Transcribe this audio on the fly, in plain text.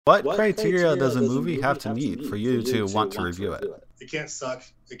What criteria does a movie have to meet for you to want to review it? It can't suck.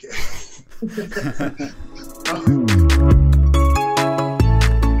 It can't.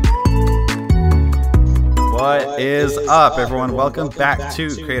 What is up, everyone? Welcome back to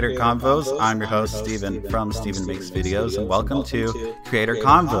Creator Convos. I'm your host, Steven from Steven Makes Videos, and welcome to Creator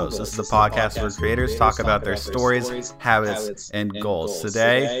Convos. This is the podcast where creators talk about their stories, habits, and goals.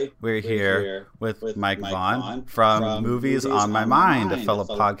 Today, we're here with Mike Vaughn from Movies on My Mind, a fellow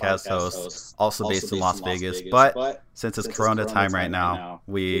podcast host, also based in Las Vegas. But since it's Corona time right now,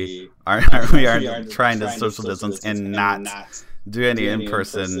 we are trying to social distance and not do any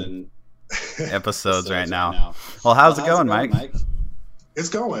in-person episodes right now. Well, how's it going, Mike? It's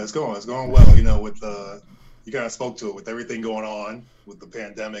going well. You know, with you kind of spoke to it with everything going on with the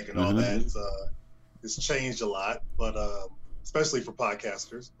pandemic and all that. It's changed a lot, but especially for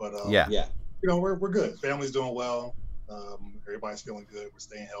podcasters. But yeah, you know, we're good. Family's doing well. Everybody's feeling good. We're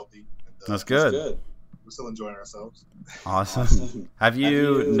staying healthy. And, that's good. We're still enjoying ourselves. Awesome. Have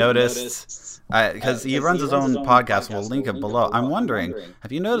you noticed? Because he runs his own podcast. We'll link it below. I'm wondering,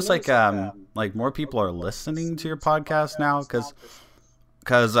 have you noticed like more people are listening to your podcast now?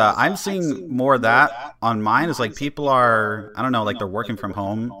 Because I'm seeing more of that on mine. Is like people are, I don't know, like they're working from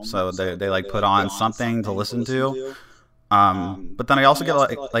home, so they like put on something to listen to. But then I also get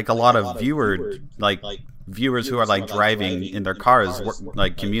like a lot of viewers who are like driving in their cars,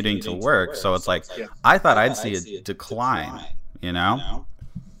 like commuting to work. So it's like, I thought I'd see a decline, you know?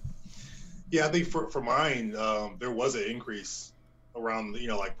 Yeah, I think for mine, there was an increase around, you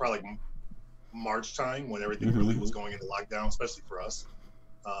know, like probably like March time when everything really was going into lockdown, especially for us.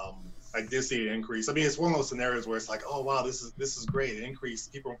 I did see an increase. I mean, it's one of those scenarios where it's like, oh wow, this is great. An increase.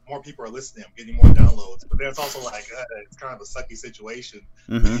 More people are listening. I'm getting more downloads. But then it's also like it's kind of a sucky situation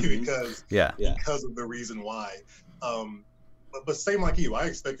because of the reason why. But same like you, I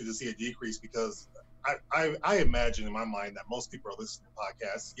expected to see a decrease because I imagine in my mind that most people are listening to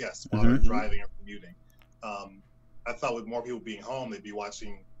podcasts, yes, while they're driving or commuting. I thought with more people being home, they'd be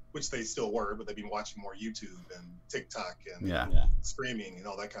watching, which they still were, but they've been watching more YouTube and TikTok and streaming and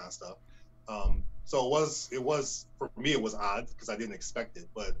all that kind of stuff. So it was for me, it was odd because I didn't expect it,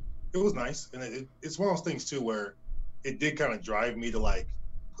 but it was nice. And it's one of those things too, where it did kind of drive me to like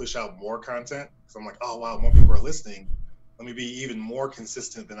push out more content. Cause I'm like, oh wow, more people are listening. Let me be even more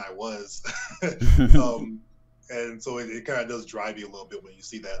consistent than I was. And so it kind of does drive you a little bit when you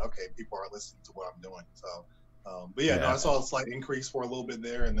see that, okay, people are listening to what I'm doing. So, but no, I saw a slight increase for a little bit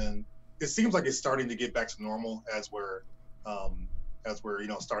there, and then it seems like it's starting to get back to normal as we're you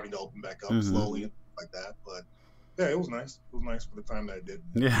know, starting to open back up slowly and like that. But yeah, it was nice. It was nice for the time that it did.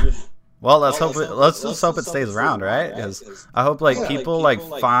 Yeah. Well, let's just hope it stays around, right? Because I hope like people like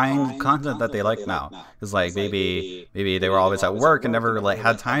find content that they like now. Because like maybe they were always at work and never like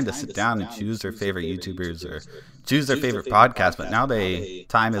had time to sit down and choose their favorite YouTubers or choose their favorite podcast. But now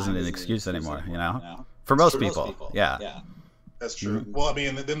time isn't an excuse anymore, you know? For most people, yeah. That's true. Well, I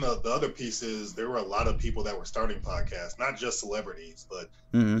mean, and then the other piece is there were a lot of people that were starting podcasts, not just celebrities, but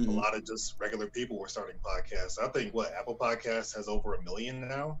a lot of just regular people were starting podcasts. I think Apple Podcasts has over 1 million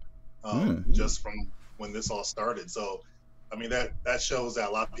now, just from when this all started. So, I mean, that shows that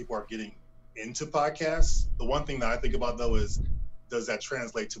a lot of people are getting into podcasts. The one thing that I think about though is, does that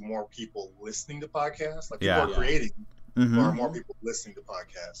translate to more people listening to podcasts? Like people are creating, or more people listening to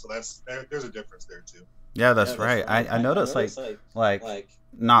podcasts. So there's a difference there too. Yeah, that's right. I noticed like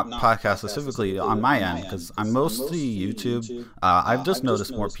not podcasts specifically on my end because I'm mostly YouTube. I've just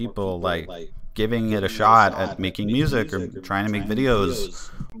noticed more people like giving it a shot at making music or trying to make videos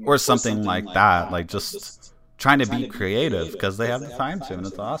or something like that. Like just trying to be creative because they have the time to, and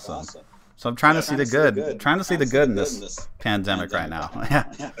it's awesome. So I'm trying to see the good. In this pandemic right now. Yeah,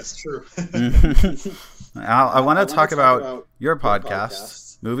 that's true. I want to talk about your podcast.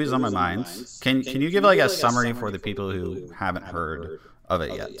 Movies on My Mind. Can you give like a summary for the people who haven't heard of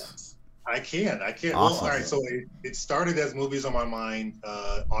it yet? I can. Awesome. Well, all right. So it started as Movies on My Mind,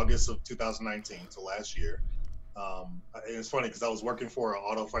 August of 2019, so last year. And it's funny because I was working for an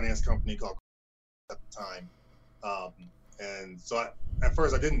auto finance company called at the time, and so at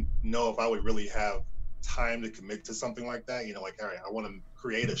first I didn't know if I would really have time to commit to something like that. You know, like all right, I want to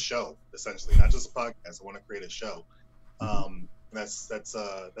create a show, essentially, not just a podcast. I want to create a show. That's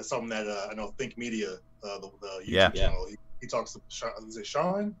something that I know Think Media, the YouTube channel. He talks to Sean, is it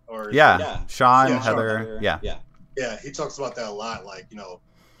Sean or Sean, Heather, yeah. He talks about that a lot. Like, you know,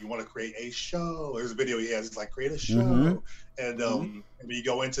 you want to create a show. There's a video he has. It's like create a show, and when you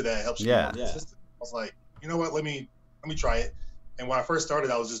go into that, it helps you be more consistent. I was like, you know what? Let me try it. And when I first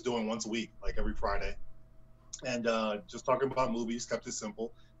started, I was just doing once a week, like every Friday, and just talking about movies, kept it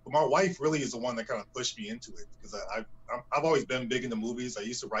simple. But my wife really is the one that kind of pushed me into it, because I've always been big into movies. I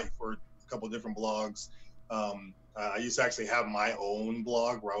used to write for a couple of different blogs. I used to actually have my own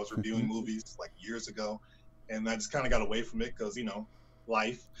blog where I was reviewing movies like years ago, and I just kind of got away from it because, you know,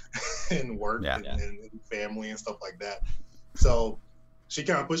 life and work and family and stuff like that. So she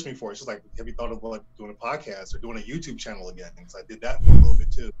kind of pushed me for it. She's like, have you thought of like doing a podcast or doing a YouTube channel again? So I did that for a little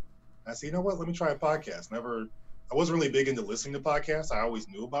bit too. And I said, you know what, let me try a podcast. I wasn't really big into listening to podcasts. I always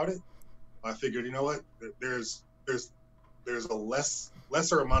knew about it. I figured, you know what, there's a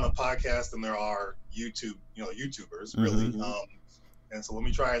lesser amount of podcasts than there are YouTubers really. And so let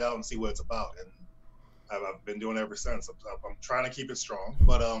me try it out and see what it's about. And I've been doing it ever since. I'm trying to keep it strong,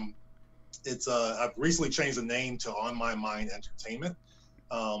 but I've recently changed the name to On My Mind Entertainment,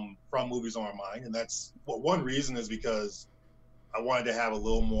 from Movies on My Mind, and that's one reason is because I wanted to have a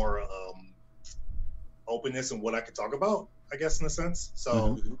little more openness in what I could talk about, I guess, in a sense.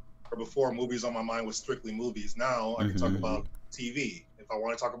 So before, Movies on My Mind was strictly movies. Now I can talk about TV if I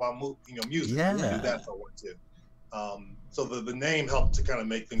want to talk about music. I can do that if I want to. So the name helped to kind of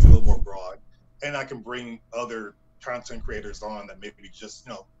make things a little more broad, and I can bring other content creators on that maybe just,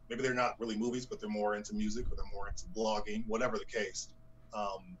 you know, maybe they're not really movies, but they're more into music or they're more into blogging, whatever the case.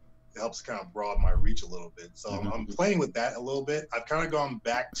 It helps kind of broaden my reach a little bit. So I'm playing with that a little bit. I've kind of gone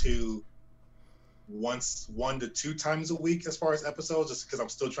back to 1 to 2 times a week as far as episodes, just because I'm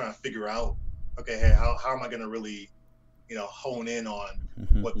still trying to figure out, okay, hey, how am I going to really, you know, hone in on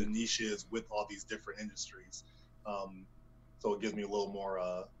what the niche is with all these different industries. So it gives me a little more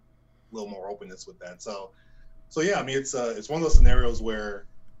openness with that. So yeah, I mean, it's one of those scenarios where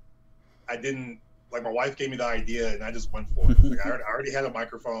I didn't, like, my wife gave me the idea and I just went for it. Like, I already had a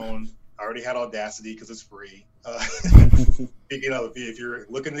microphone. I already had Audacity because it's free. You know, if you're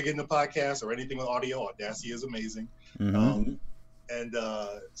looking to get into podcasts or anything with audio, Audacity is amazing. So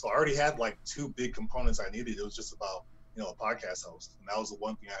I already had like 2 big components I needed. It was just about, you know, a podcast host, and that was the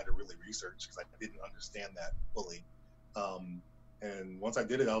one thing I had to really research because I didn't understand that fully. And once I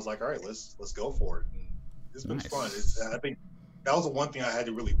did it, I was like, all right, let's go for it. And it's been fun. I think that was the one thing I had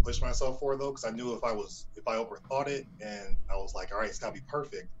to really push myself for, though, because I knew if I overthought it and I was like, all right, it's gotta be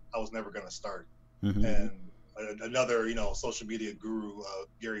perfect, I was never gonna start. And another, you know, social media guru,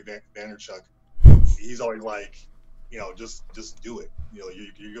 Gary Vaynerchuk, he's always like, you know, just do it. You know,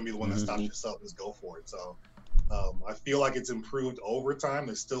 you're gonna be the one that stops yourself. Just go for it. So I feel like it's improved over time.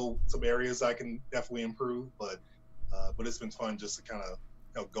 There's still some areas I can definitely improve, but it's been fun just to kind of,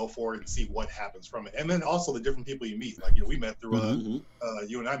 you know, go for it and see what happens from it. And then also the different people you meet. Like, you know, we met through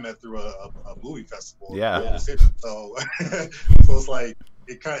you and I met through a movie festival. Yeah. So so it's like,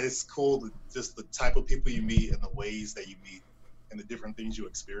 it's cool just the type of people you meet and the ways that you meet and the different things you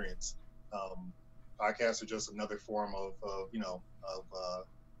experience. Podcasts are just another form of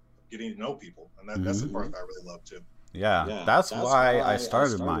getting to know people, and that's the part that I really love too. Yeah, that's why I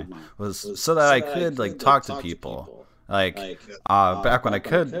started mine, was so that I could like talk to people. Like, back when I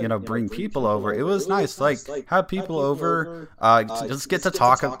could, you know, bring people over, it was nice, like, have people over, just get to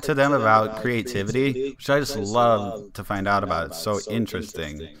talk to them about creativity, which I just love to find out about. It's so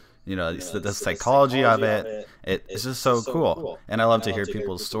interesting. You know, the psychology of it, it's just so cool. And I love to hear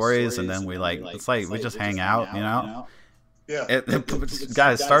people's stories, and then we just hang out, you know? Yeah.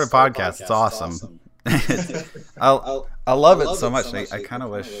 Guys, start a podcast. It's awesome. I love it so much. I kind of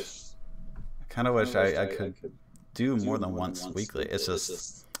wish I could do more than once weekly. It's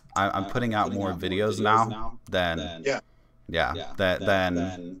just I'm putting out more videos now than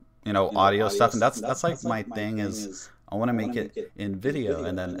you know, audio stuff, and that's like my thing is I want to make it in video,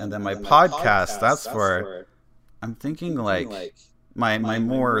 and then my podcast, that's where I'm thinking like my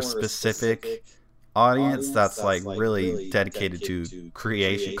more specific audience that's like really dedicated to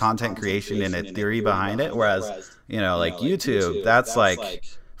creation, content creation, and a theory behind it, whereas, you know, like YouTube, that's like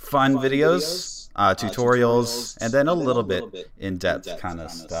fun videos, tutorials, and then a little bit in-depth kind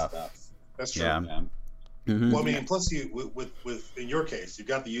of stuff. That's true. Yeah. Well, I mean, plus you with in your case, you've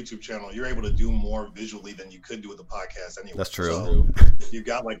got the YouTube channel. You're able to do more visually than you could do with the podcast anyway. That's true. So you've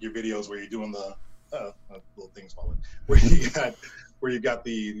got like your videos where you're doing the little things falling, where you got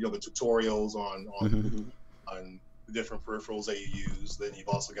the, you know, the tutorials on the different peripherals that you use. Then you've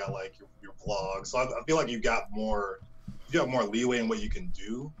also got like your vlog. So I feel like you've got more leeway in what you can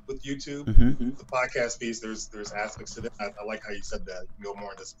do with YouTube. The podcast piece, there's aspects to that. I like how you said that. You go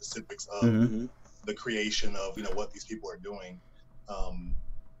more into specifics of the creation of, you know, what these people are doing.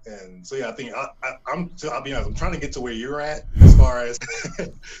 And so, yeah, I think I'll be honest, I'm trying to get to where you're at as far as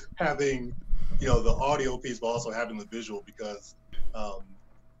having, you know, the audio piece, but also having the visual, because I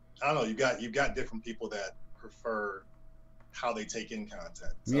don't know, you've got different people that prefer how they take in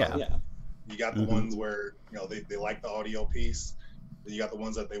content. So Yeah. you got the ones where, you know, they like the audio piece. You got the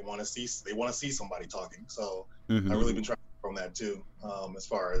ones that they want to see somebody talking. So I've really been trying to work on that too, as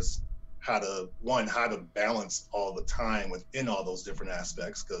far as how to balance all the time within all those different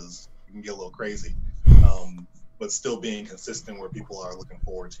aspects, because you can get a little crazy, but still being consistent where people are looking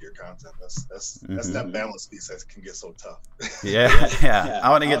forward to your content. That's that balance piece that can get so tough. Yeah. I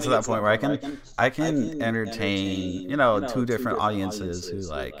want to get to that point where I can entertain, you know, two different audiences who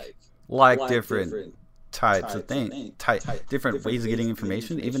like different types of things, different ways of getting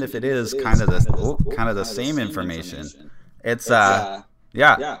information, even if it is kind of the same information. It's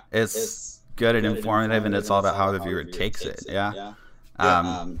it's good and informative, and it's all about how the viewer takes it.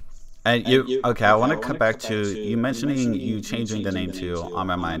 And I want to come back to you mentioning you changing the name to On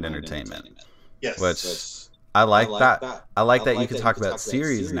My Mind Entertainment. Yes. Which I like that. I like that you can talk about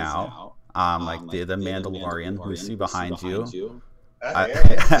series now, like the Mandalorian, we see behind you.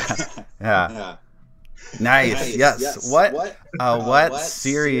 Yeah. Nice. Yes. What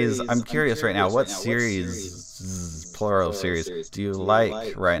series? I'm curious right now. What series, plural series, do you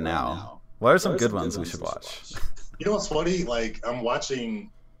like right now? What are some good ones we should watch? You know what's funny? Like I'm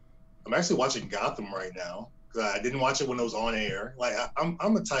actually watching Gotham right now, because I didn't watch it when it was on air. Like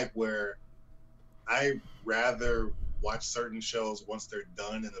I'm the type where I rather watch certain shows once they're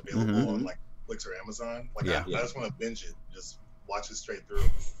done and available on like Netflix or Amazon. Like I just want to binge it, just watch it straight through.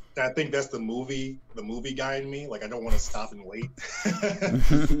 I think that's the movie guy in me. Like I don't want to stop and wait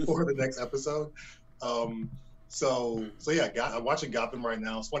for the next episode. So yeah, I'm watching Gotham right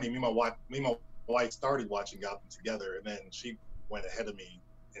now. It's funny. Me and my wife started watching Gotham together, and then she went ahead of me,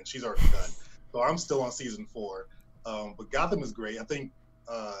 and she's already done. So I'm still on season 4. But Gotham is great. I think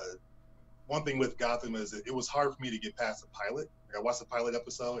one thing with Gotham is it was hard for me to get past the pilot. Like I watched the pilot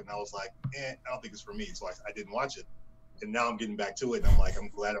episode, and I was like, I don't think it's for me. So I didn't watch it. And now I'm getting back to it, and I'm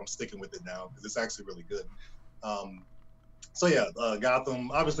glad I'm sticking with it now, because it's actually really good. So yeah, Gotham,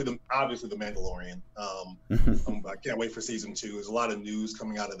 obviously the Mandalorian. I can't wait for season 2. There's a lot of news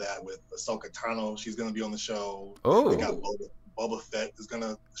coming out of that with Ahsoka Tano. She's going to be on the show. Oh, they got Boba Fett is going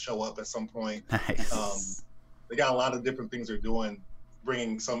to show up at some point. Nice. They got a lot of different things they're doing,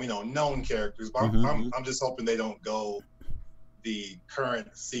 bringing some known characters. But I'm just hoping they don't go the current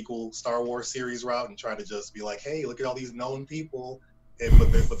sequel Star Wars series route and try to just be like, hey, look at all these known people,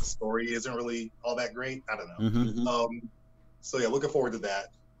 but the story isn't really all that great. I don't know. So yeah, looking forward to that.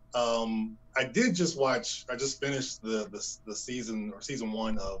 I just finished the season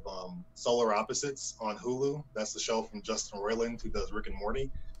 1 of Solar Opposites on Hulu. That's the show from Justin Roiland, who does Rick and Morty.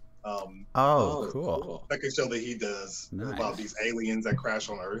 Cool. Second show that he does about these aliens that crash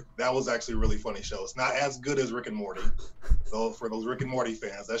on Earth. That was actually a really funny show. It's not as good as Rick and Morty. So for those Rick and Morty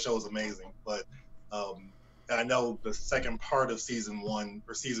fans, that show is amazing. But I know the second part of season 1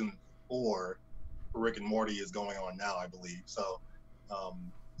 or season 4 for Rick and Morty is going on now, I believe. So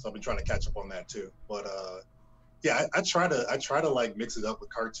I've been trying to catch up on that too. But yeah, I try to like mix it up with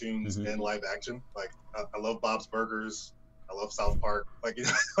cartoons and live action. Like I love Bob's Burgers. I love South Park. Like,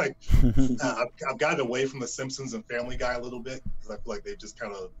 I've gotten away from The Simpsons and Family Guy a little bit, because I feel like they're just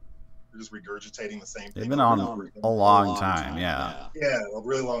regurgitating the same thing. They've been on a long time, yeah. Yeah, a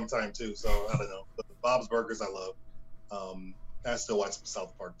really long time too. So I don't know. But Bob's Burgers I love. I still watch some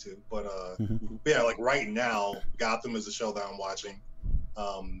South Park too. But yeah, like right now, Gotham is a show that I'm watching.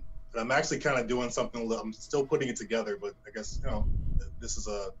 And I'm actually kind of doing something. I'm still putting it together, but I guess this is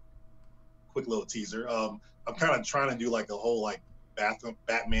a quick little teaser. I'm kind of trying to do like a whole like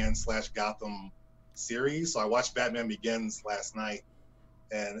Batman / Gotham series. So I watched Batman Begins last night,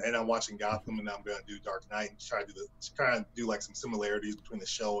 and I'm watching Gotham, and now I'm going to do Dark Knight and try to do like some similarities between the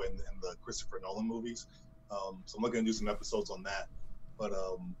show and the Christopher Nolan movies. So I'm looking to do some episodes on that. But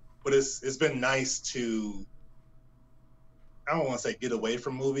it's been nice to, I don't want to say get away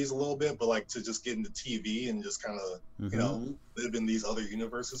from movies a little bit, but like to just get into TV and just kind of live in these other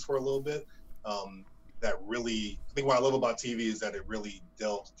universes for a little bit. That really, I think what I love about TV is that it really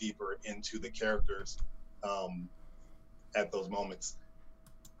delves deeper into the characters at those moments.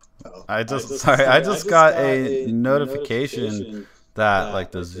 I just got a notification that like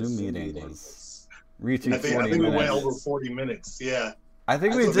the Zoom meeting was reaching 40 minutes. I think we went over 40 minutes. Yeah. I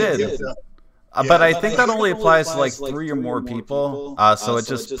think we did. But I think that only applies to like 3 or more people. So it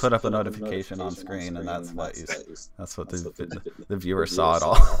just put up a notification on screen, and that's what the viewer saw it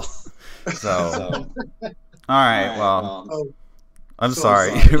all. So, all right. Well, I'm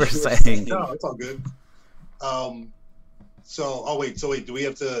sorry. You were saying. No, it's all good. So wait. Do we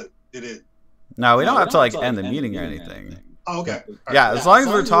have to? Did it? No, we don't have to like end the meeting or anything. Oh, okay. Yeah, as long as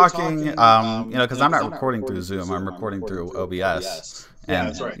we're talking, you know, because I'm not recording through Zoom, I'm recording through OBS. Yeah,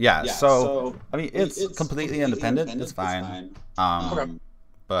 that's right. Yeah, so I mean, it's completely independent. It's fine.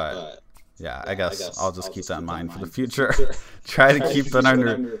 But yeah, I guess I'll just keep that in mind for the future. Try to keep it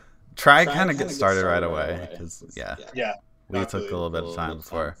under. Try kind of get started right away, because we took a little bit of time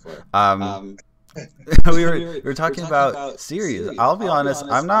before. we were talking about series. I'll be honest,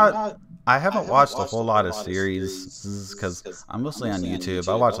 I haven't watched a whole lot of series because I'm mostly on YouTube.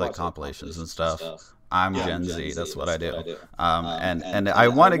 I watch like compilations and stuff. I'm Gen Z. That's what I do. And I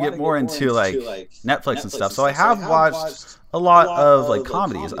want to get more into like Netflix and stuff. So I have watched a lot of like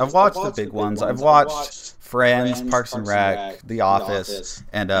comedies. I've watched the big ones. I've watched Friends, Parks and Rec, The Office,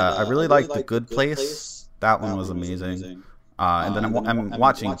 and I really like The Good Place. That one was amazing. And then I'm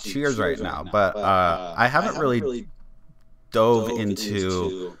watching Cheers right now, but I haven't really dove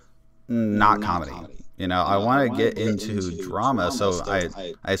into not comedy. You know, I want to get into drama, so I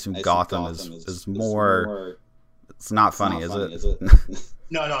assume Gotham is more. It's not funny, is it?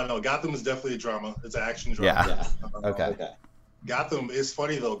 No. Gotham is definitely a drama. It's an action drama. Yeah. Okay. Gotham is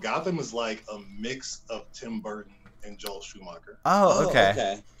funny though. Gotham is like a mix of Tim Burton and Joel Schumacher. Oh,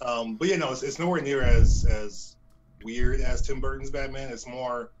 okay. But you know, it's nowhere near as weird as Tim Burton's Batman. It's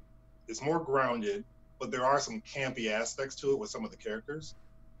more grounded, but there are some campy aspects to it with some of the characters.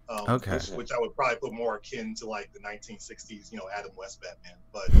 Which I would probably put more akin to like the 1960s, you know, Adam West Batman.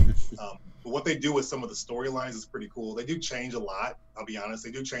 But what they do with some of the storylines is pretty cool. They do change a lot. I'll be honest,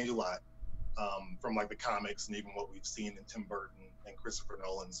 they do change a lot from like the comics and even what we've seen in Tim Burton and Christopher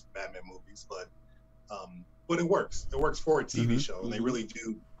Nolan's Batman movies. But it works. It works for a TV show, and they really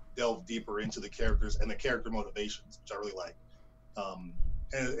do delve deeper into the characters and the character motivations, which I really like. And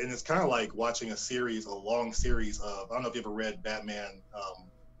it's kind of like watching a long series of, I don't know if you ever read Batman,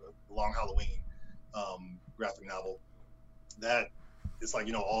 Long Halloween graphic novel. That it's like,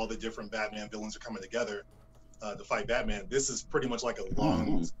 you know, all the different Batman villains are coming together to fight Batman. This is pretty much like a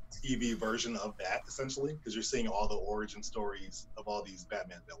long TV version of that, essentially, because you're seeing all the origin stories of all these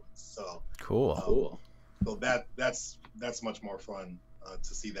Batman villains. So cool. So that's much more fun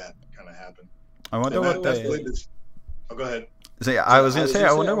to see that kind of happen. I wonder what they. Oh, go ahead. So yeah, I was gonna say,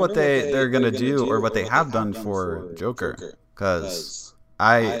 I wonder what they're gonna do or what they have done for Joker, because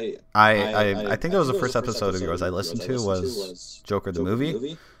I think it was the first episode of yours I listened to was Joker the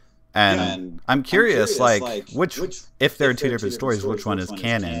movie, and I'm curious, like, which if there are two different stories, which one is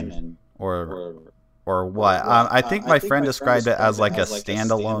canon or what? I think my friend described it as like a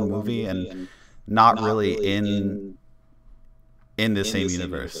standalone movie and not really in the same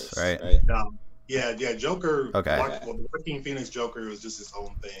universe, right? Yeah, Joker. Okay. The Joaquin Phoenix Joker was just his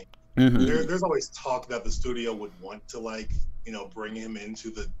own thing. Mm-hmm. There's always talk that the studio would want to, like, you know, bring him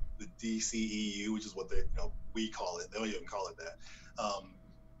into the DCEU, which is what we call it. They don't even call it that.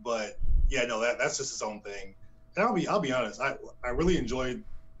 But yeah, no, that's just his own thing. And I'll be honest, I really enjoyed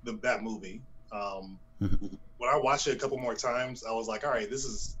that movie. When I watched it a couple more times, I was like, all right,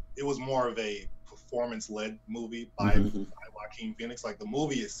 it was more of a performance-led movie by Joaquin Phoenix. Like, the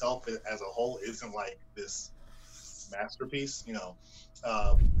movie itself as a whole isn't like this masterpiece, you know.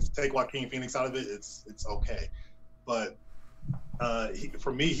 Take Joaquin Phoenix out of it, it's okay. But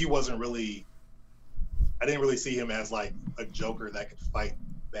for me, he wasn't really. I didn't really see him as like a Joker that could fight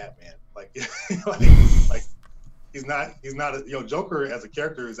Batman. Like, like he's not. Joker as a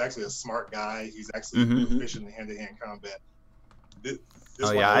character is actually a smart guy. He's actually proficient in hand-to-hand combat.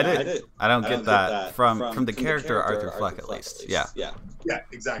 I don't get that from the character Arthur Fleck, at least. Yeah,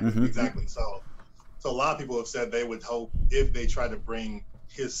 exactly. So a lot of people have said they would hope if they try to bring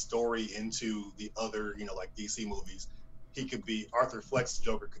his story into the other, like DC movies, he could be Arthur Fleck's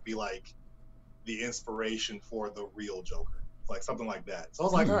Joker could be like the inspiration for the real Joker, like something like that. So I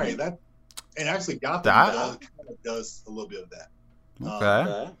was like, all right, that, and actually Gotham does a little bit of that.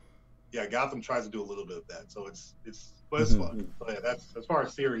 Okay. Yeah, Gotham tries to do a little bit of that, so it's fun. So yeah, that's as far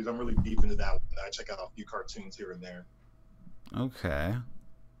as series, I'm really deep into that one. I check out a few cartoons here and there. Okay.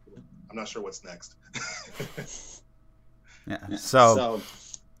 I'm not sure what's next. Yeah. So,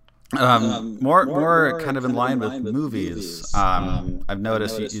 more kind of in line with movies. I've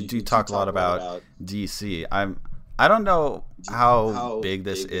noticed you do talk a lot about DC. I don't know how big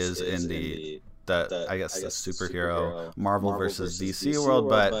this is in the I guess the superhero Marvel versus DC world,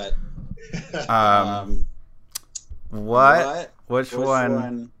 but which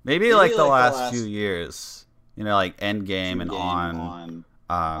one? Maybe like the last few years, like Endgame and on,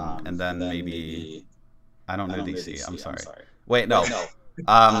 and then maybe I don't know DC. I'm sorry. Wait, no.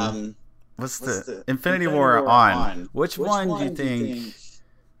 What's the Infinity War on? Which one do you think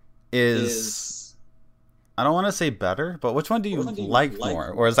is I don't want to say better, but which one do you like more?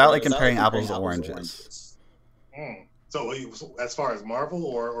 Or is that like comparing apples to oranges? So as far as Marvel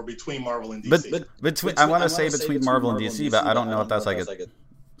or between Marvel and DC? But between I want to say between Marvel and DC, but I don't know if that's like a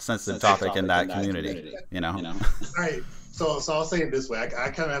sensitive topic in that community, you know? All right. So I'll say it this way. I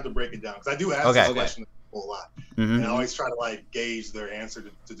kind of have to break it down because I do ask this question a whole lot. And I always try to like gauge their answer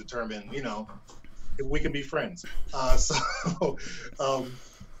to determine, you know, if we can be friends.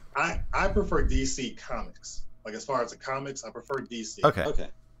 I prefer DC comics. Like as far as the comics, I prefer DC. Okay.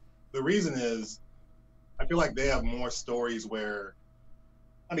 The reason is I feel like they have more stories where,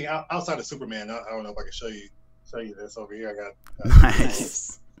 I mean, outside of Superman, I don't know if I can show you this over here. I got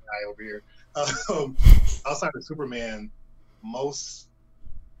nice guy over here. Outside of Superman, most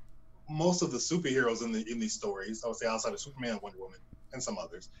of the superheroes in these stories, I would say outside of Superman, Wonder Woman, and some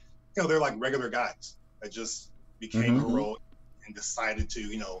others, you know, they're like regular guys that just became heroic and decided to,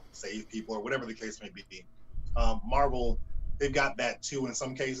 you know, save people or whatever the case may be. Marvel, they've got that too in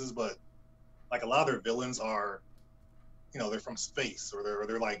some cases, but like a lot of their villains are, you know, they're from space or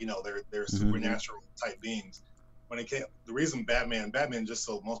they're like, you know, they're supernatural type beings. When it came, the reason Batman, just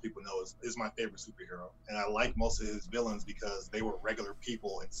so most people know, is my favorite superhero, and I like most of his villains because they were regular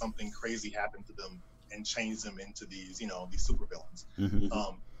people and something crazy happened to them and changed them into these, you know, these supervillains.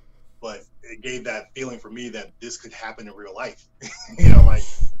 But it gave that feeling for me that this could happen in real life. You know, like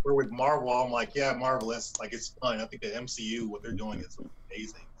we're with Marvel, I'm like, yeah, Marvel, it's fun. I think the MCU, what they're doing is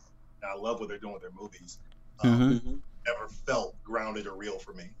amazing. And I love what they're doing with their movies. Never felt grounded or real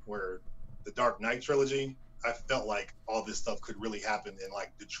for me. Where the Dark Knight trilogy, I felt like all this stuff could really happen in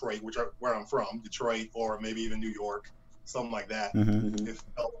like Detroit, where I'm from, Detroit, or maybe even New York, something like that. It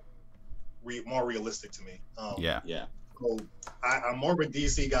felt more realistic to me. So I'm more of a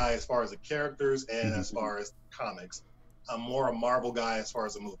DC guy as far as the characters and as far as comics. I'm more a Marvel guy as far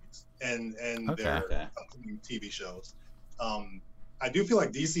as the movies and their upcoming TV shows. I do feel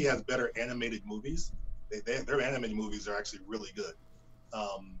like DC has better animated movies. Their animated movies are actually really good.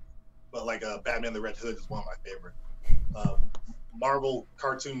 But like Batman the Red Hood is one of my favorite. Marvel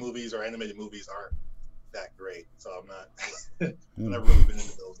cartoon movies or animated movies aren't that great, so I've never really been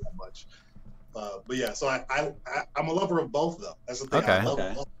into those that much. But yeah, so I'm a lover of both of them. That's the thing. I love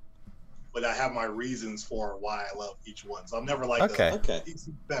them, but I have my reasons for why I love each one. So I'm never like DC's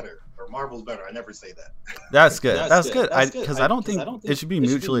better or Marvel's better. I never say that. That's good. That's good. Because I don't think it should be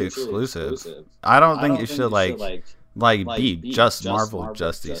mutually exclusive. I don't think it should like be just Marvel,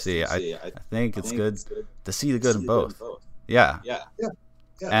 just DC. I think it's good to see the good in both. Yeah.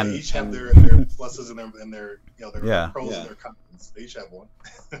 And they each have their pluses and their you know their pros and their cons. They each have one.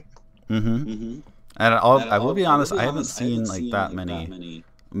 And I will be honest, I haven't seen like that many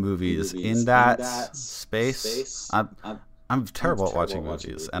movies in that space. I'm terrible at watching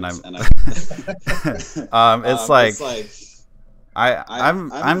movies, and it's like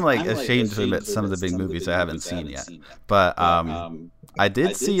I'm like ashamed to admit some of the big movies I haven't seen yet. But I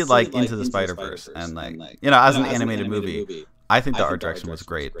did see like Into the Spider-Verse, and like, you know, as an animated movie, I think the art direction was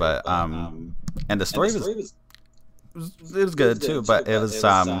great, but and the story was good too, but it was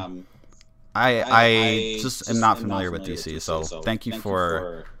I just am not familiar with DC, so thank you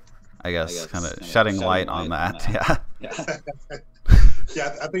for I guess kind of shedding light on that.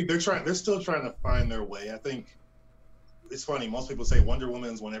 Yeah, I think they're still trying to find their way. I think it's funny, most people say Wonder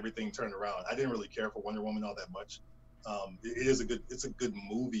Woman's when everything turned around. I didn't really care for Wonder Woman all that much. It's a good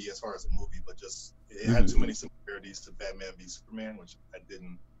movie as far as a movie, but just it had too many similarities to Batman v Superman, which I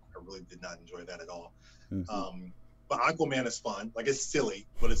really did not enjoy that at all. But Aquaman is fun. Like, it's silly,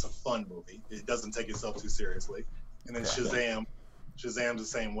 but it's a fun movie. It doesn't take itself too seriously. And then Shazam's the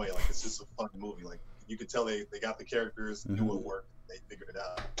same way. Like, it's just a fun movie. Like, you could tell they got the characters, knew it worked, they figured it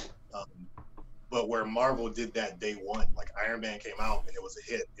out. But where Marvel did that day one, like Iron Man came out and it was a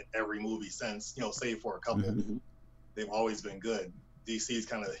hit in every movie since, you know, save for a couple. They've always been good. DC's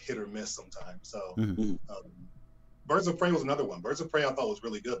kind of hit or miss sometimes. So Birds of Prey was another one. Birds of Prey I thought was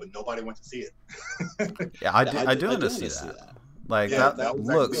really good, but nobody went to see it. Yeah, I do want to see that. Like, that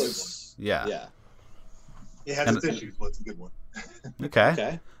looks, yeah. It has its issues, but it's a good one.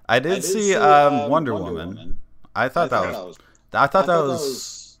 Okay. I did see Wonder Woman. I thought that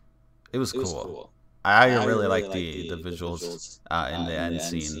was it was cool. I really like the visuals in the end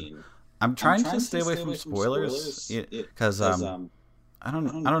scene. I'm trying to stay away from spoilers because I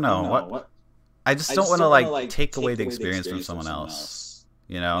don't know what. I just don't want to like take away the experience from someone else.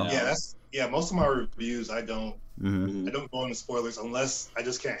 You know? Yeah. Most of my reviews, I don't go into spoilers unless I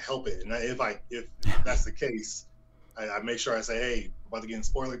just can't help it. And if that's the case, I make sure I say, hey, I'm about to get in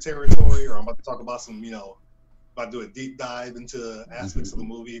spoiler territory, or I'm about to talk about some, you know, about to do a deep dive into aspects of the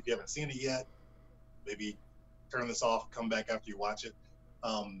movie. If you haven't seen it yet, maybe turn this off, come back after you watch it.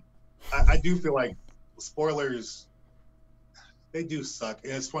 I do feel like spoilers, they do suck.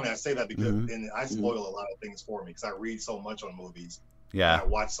 And it's funny, I say that because and I spoil a lot of things for me because I read so much on movies. Yeah. And I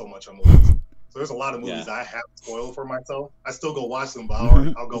watch so much on movies. So there's a lot of movies I have spoiled for myself. I still go watch them, but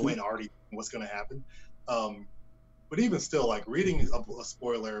I'll go in already what's going to happen. But even still, like reading a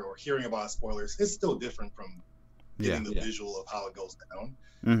spoiler or hearing about spoilers, it's still different from getting the visual of how it goes down.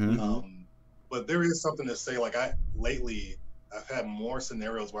 But there is something to say, like lately I've had more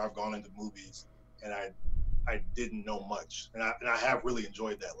scenarios where I've gone into movies and I didn't know much, and I have really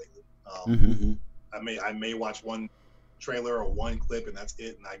enjoyed that lately. I may watch one trailer or one clip and that's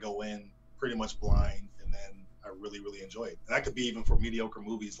it, and I go in pretty much blind, and then I really enjoy it. And that could be even for mediocre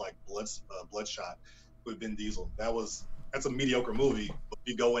movies like Bloodshot with Vin Diesel. That's a mediocre movie, but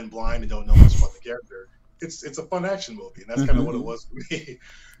if you go in blind and don't know much about the character, it's a fun action movie, and that's kind of what it was for me.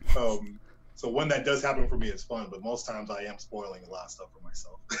 So when that does happen for me, it's fun, but most times I am spoiling a lot of stuff for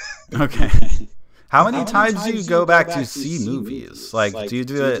myself. Okay. How many times do you go back to see movies? Like, do you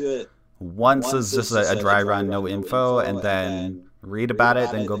do it once as just a dry run, no info, and then read about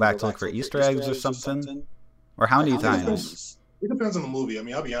it, then go back to look for Easter eggs or something? Or how many times? It depends on the movie. I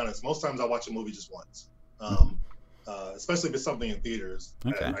mean, I'll be honest. Most times I watch a movie just once, especially if it's something in theaters.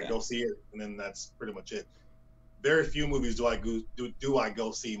 Okay. I go see it, and then that's pretty much it. Very few movies do I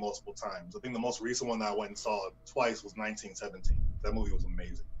go see multiple times. I think the most recent one that I went and saw twice was 1917. That movie was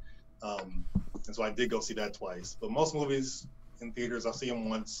amazing. And so I did go see that twice. But most movies in theaters, I'll see them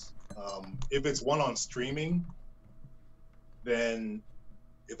once. If it's one on streaming, then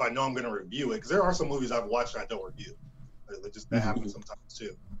if I know I'm going to review it, because there are some movies I've watched that I don't review. That happens sometimes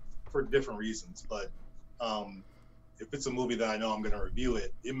too, for different reasons. But if it's a movie that I know I'm going to review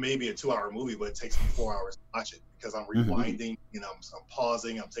it, it may be a 2-hour movie, but it takes me 4 hours to watch it because I'm rewinding, I'm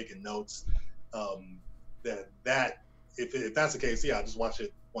pausing, I'm taking notes. If that's the case, I'll just watch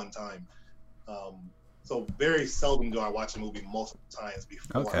it one time. So very seldom do I watch a movie multiple times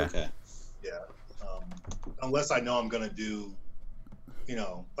before. Okay. Unless I know I'm going to do,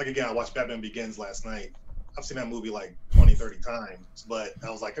 like again, I watched Batman Begins last night. I've seen that movie like 20, 30 times, but I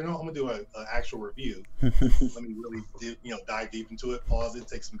was like, I'm going to do an actual review. Let me really, dive deep into it, pause it,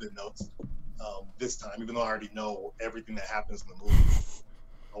 take some good notes. This time, even though I already know everything that happens in the movie,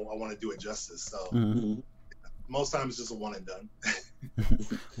 I want to do it justice. So most times it's just a one and done.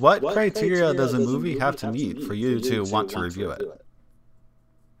 What criteria does a movie have to meet for you to want to review it?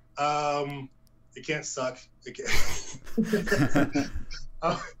 It can't suck. It can't.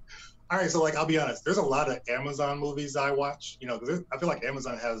 All right, so I'll be honest. There's a lot of Amazon movies I watch, because I feel like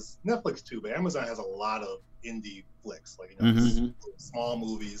Amazon has Netflix too, but Amazon has a lot of indie flicks, small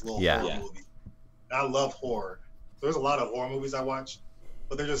movies, little horror movies. And I love horror. So there's a lot of horror movies I watch,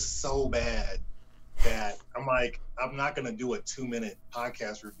 but they're just so bad that I'm like, I'm not gonna do a 2-minute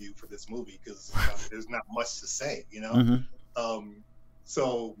podcast review for this movie because there's not much to say,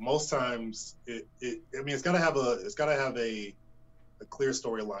 So most times it's gotta have a clear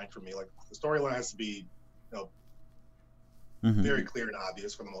storyline for me. Like the storyline has to be, very clear and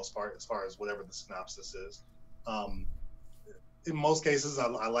obvious for the most part, as far as whatever the synopsis is. In most cases, I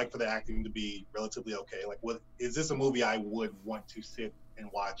like for the acting to be relatively okay. Like, what is this a movie I would want to sit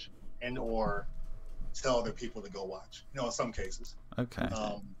and watch and or tell other people to go watch? In some cases. Okay.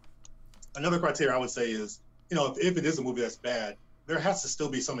 Another criteria I would say is, if it is a movie that's bad, there has to still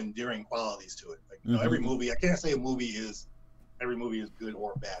be some endearing qualities to it. Like, every movie, I can't say every movie is good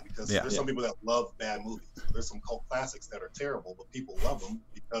or bad because there's some people that love bad movies. There's some cult classics that are terrible, but people love them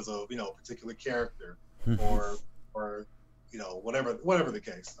because of a particular character or whatever the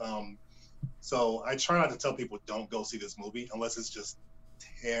case. So I try not to tell people don't go see this movie unless it's just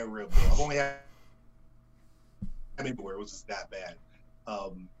terrible. I've only had maybe where it was just that bad.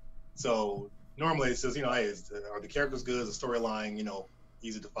 So normally it's just are the characters good? Is the storyline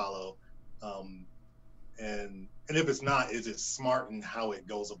easy to follow? And if it's not, is it smart in how it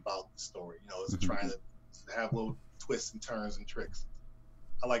goes about the story? Is it trying to have little twists and turns and tricks?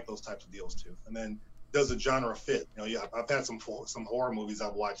 I like those types of deals too. And then does the genre fit? I've had some horror movies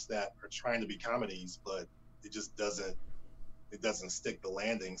I've watched that are trying to be comedies, but it just doesn't stick the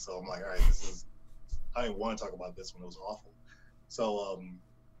landing. So I'm like, all right, I didn't want to talk about this when it was awful. So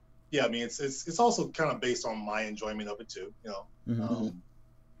it's also kind of based on my enjoyment of it too.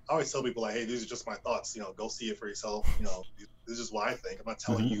 I always tell people hey, these are just my thoughts. Go see it for yourself. This is what I think. I'm not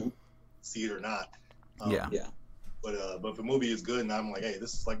telling you see it or not. But if a movie is good and I'm like, hey,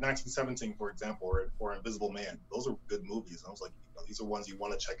 this is like 1917, for example, or Invisible Man. Those are good movies. And I was like, these are ones you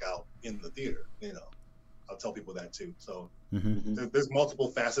want to check out in the theater. I'll tell people that too. So there's multiple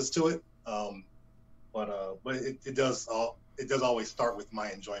facets to it. but it does always start with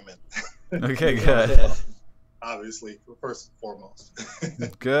my enjoyment. Okay, good. Obviously, first and foremost.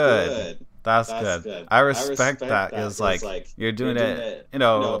 Good. That's good. I respect that because, like, you're doing it,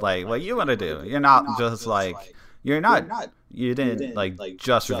 like what you want to do. You're not just like, you didn't like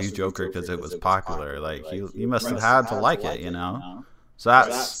just review Joker because it was popular. Like, you must have had to like it, So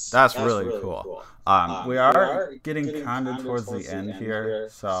that's really cool. We are getting kind of towards the end here,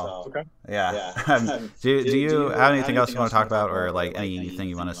 so Okay. yeah. Do you have anything else you want to talk about, or like anything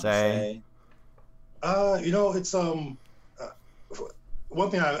you want to say? It's one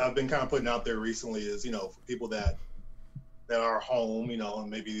thing I've been kind of putting out there recently is, for people that are home, and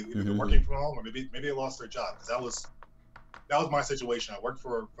maybe either they're working from home or maybe they lost their job. Because that was my situation. I worked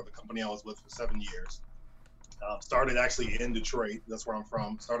for the company I was with for 7 years. Started actually in Detroit. That's where I'm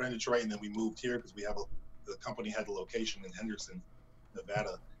from. Started in Detroit, and then we moved here because the company had a location in Henderson,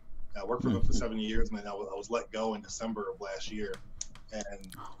 Nevada. I worked for them for 7 years, and then I was let go in December of last year.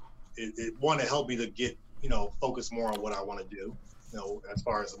 And it helped me to get, focus more on what I want to do, as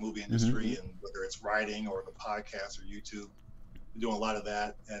far as the movie industry, and whether it's writing or the podcast or YouTube, I'm doing a lot of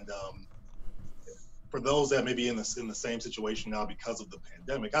that. And for those that may be in the same situation now because of the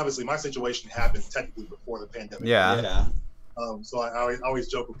pandemic, obviously my situation happened technically before the pandemic. Yeah. So I always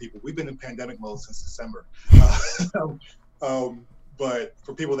joke with people, we've been in pandemic mode since December. But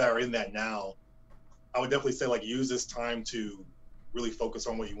for people that are in that now, I would definitely say, like, use this time to really focus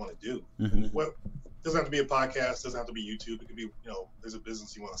on what you want to do. What doesn't have to be a podcast, doesn't have to be YouTube. It could be, there's a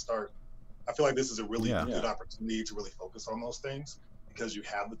business you want to start. I feel like this is a really good opportunity to really focus on those things because you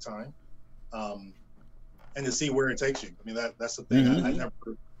have the time, and to see where it takes you. I mean, that's the thing.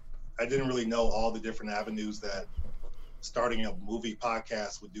 I didn't really know all the different avenues that starting a movie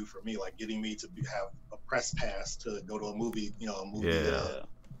podcast would do for me, like getting me to have a press pass to go to a movie,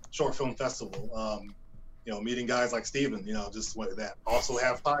 short film festival. Meeting guys like Steven, just that also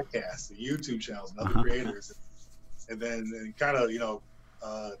have podcasts and YouTube channels and other creators, and then kind of,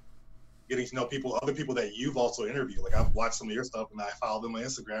 getting to know other people that you've also interviewed. Like, I've watched some of your stuff and I follow them on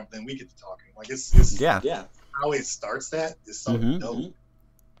Instagram, and then we get to talking. Like, it's how it starts. That is so dope.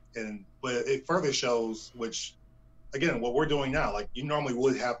 But it further shows, which, again, what we're doing now, like, you normally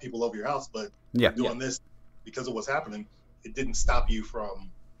would have people over your house, but doing this because of what's happening, it didn't stop you from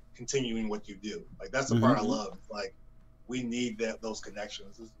continuing what you do. Like, that's the part I love. Like, we need those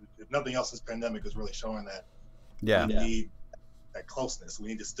connections. If nothing else, this pandemic is really showing that we need that closeness. We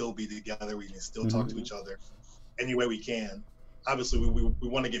need to still be together. We need to still talk to each other any way we can. Obviously, we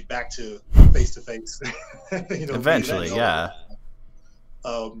want to get back to face-to-face. Eventually,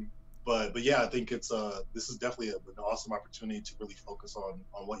 But yeah, I think this is definitely an awesome opportunity to really focus on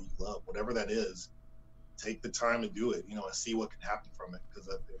what you love, whatever that is. Take the time to do it, and see what can happen from it.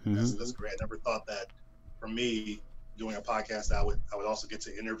 Because that's great. I never thought that for me doing a podcast, I would also get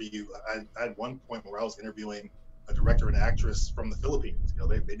to interview. I had one point where I was interviewing a director and actress from the Philippines.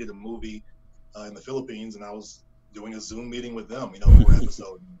 They did a movie in the Philippines, and I was doing a Zoom meeting with them, for an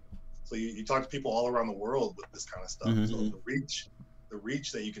episode. So you talk to people all around the world with this kind of stuff. So the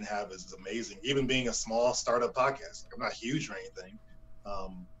reach that you can have is amazing. Even being a small startup podcast, I'm not huge or anything.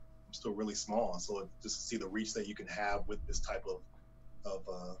 I'm still really small. So just to see the reach that you can have with this type of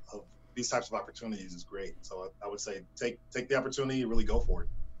these types of opportunities is great. So I would say take the opportunity, really go for it.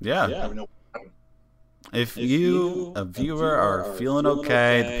 Yeah. Never know what happens. If you, a viewer, are feeling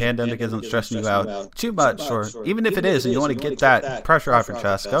okay, the pandemic isn't stressing you out too much, or even if it is, and you want to get that pressure off your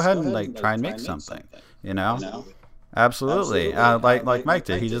chest, go ahead and try and make something. Absolutely. Like Mike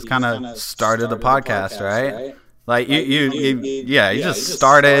did. He just kind of started a podcast, right? Like you just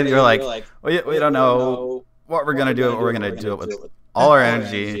started. You're like, we don't know what we're gonna do, but we're gonna do it with all our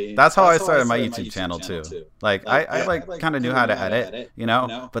energy. That's how I started my YouTube channel too. Like I kind of knew how to edit,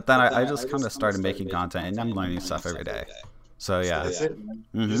 but then I just kind of started making content, and I'm learning stuff every day. So yeah, that's it, man.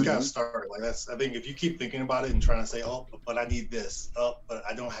 You just gotta start. Like, I think if you keep thinking about it and trying to say, oh, but I need this, oh, but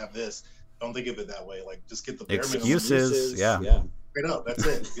I don't have this. Don't think of it that way. Like, just get the bare excuses. Yeah. Straight up. That's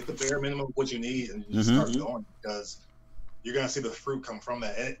it. Get the bare minimum of what you need and just start going, because you're going to see the fruit come from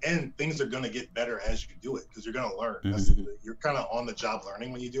that. And things are going to get better as you do it, because you're going to learn. You're kind of on the job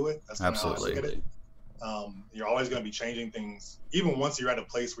learning when you do it. That's kind of how I look at it. You're always going to be changing things. Even once you're at a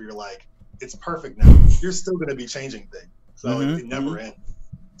place where you're like, it's perfect now, you're still going to be changing things. So it never ends.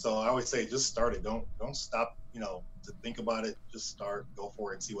 So I always say, just start it. Don't stop, to think about it. Just start, go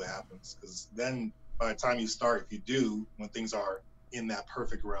for it, and see what happens. Because then by the time you start, if you do, when things are in that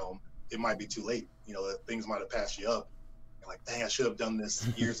perfect realm, it might be too late. That things might have passed you up. You're like, dang, I should have done this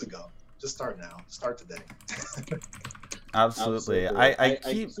years ago. Just start now. Start today. Absolutely. I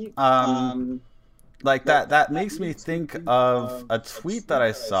keep like that makes me think of a tweet that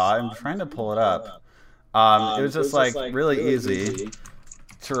I saw. I'm trying to pull it up. It was just like really easy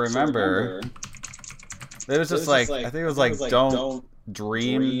to remember. It was just like, I think it was like, don't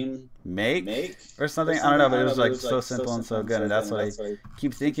dream, make or something. I don't know, but it was like so simple and so good, and that's what I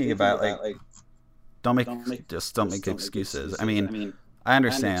keep thinking about. Like, don't make excuses. I mean, I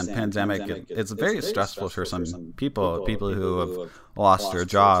understand pandemic. It's very stressful for some people who have lost their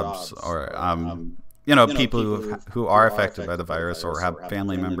jobs, or people who are affected by the virus or have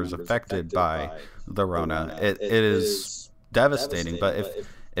family members affected by the Rona. It is devastating. But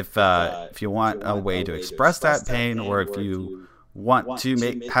if you want a way to express that pain, or if you want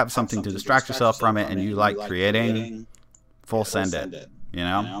to have something to distract yourself from it, and you like creating, full send it.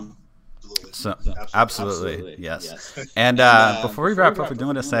 So absolutely, yes. And before we wrap up, I do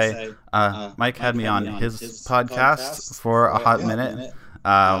want to say Mike had me on his podcast for a hot minute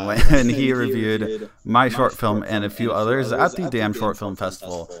when he reviewed my short film and a few others at the Damn Short Film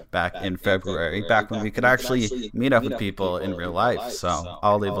Festival back in February, back when we could actually meet up with people in real life. So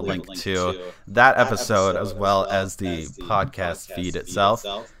I'll leave a link to that episode as well as the podcast feed itself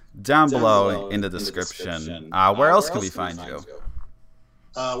down below in the description. Where else can we find you?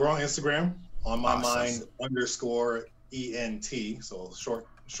 We're on Instagram, on my mind _ENT, so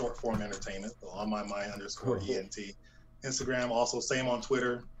short form entertainment. So on my mind _ENT. Instagram, also same on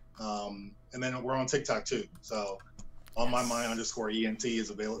Twitter, and then we're on TikTok too. So on my mind _ENT is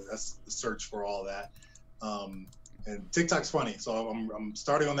available. That's the search for all that. And TikTok's funny, so I'm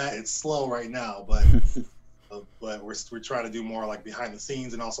starting on that. It's slow right now, but we're trying to do more like behind the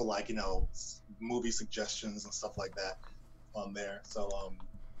scenes, and also like movie suggestions and stuff like that on there. So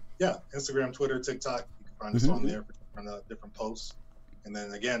yeah, Instagram, Twitter, TikTok, you can find us on there for different posts. And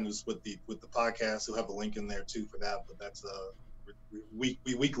then again, just with the podcast, we'll have a link in there too for that. But that's we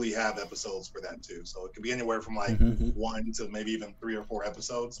weekly have episodes for that too, so it could be anywhere from like 1 to maybe even 3 or 4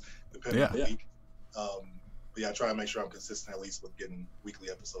 episodes depending on the week. But yeah, I try to make sure I'm consistent at least with getting weekly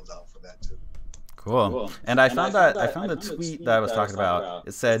episodes out for that too. Cool. And I found the tweet that I was talking about.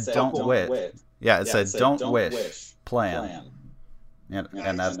 It said, "Don't wish." Yeah, it said, "Don't wish, plan." Yeah,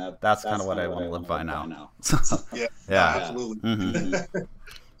 and that's kind of what I want to live by now. Yeah, absolutely.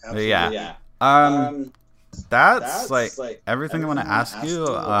 Absolutely. Yeah. That's like everything I want to ask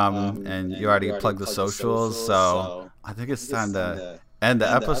you. And you already plugged the socials, so I think it's time to end the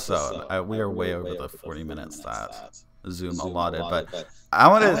episode. We are way over the 40 minutes that Zoom allotted, but I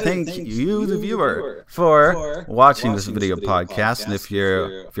want to thank you, the viewer, for watching this video podcast. And if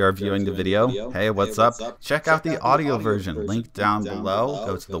you're viewing the video, hey, what's up? Check out the audio version, link down below.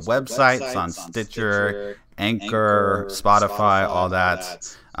 Go to the website. It's on Stitcher, Anchor, Spotify, all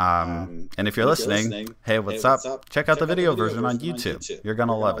that. And if you're listening, hey, what's up? Check out the video version on YouTube. You're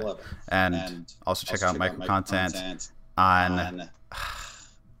gonna love it. And also check out micro content on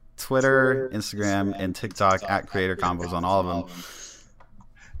Twitter, Instagram, and TikTok at Creator Convos on all of them.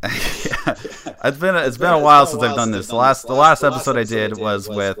 It's been a while since I've done this. The last episode I did was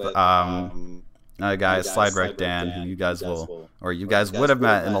with a guy, Slide Wreck Dan, who you guys would have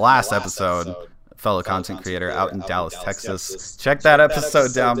met in the last episode, fellow content creator out in Dallas, Texas. Check that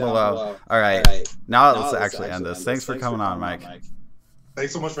episode down below. All right, now let's actually end this. Thanks for coming on, Mike.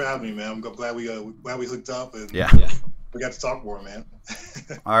 Thanks so much for having me, man. I'm glad we hooked up, and we got to talk more, man.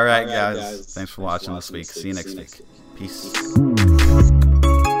 All right, guys. Thanks for watching this week. See you next week. Peace.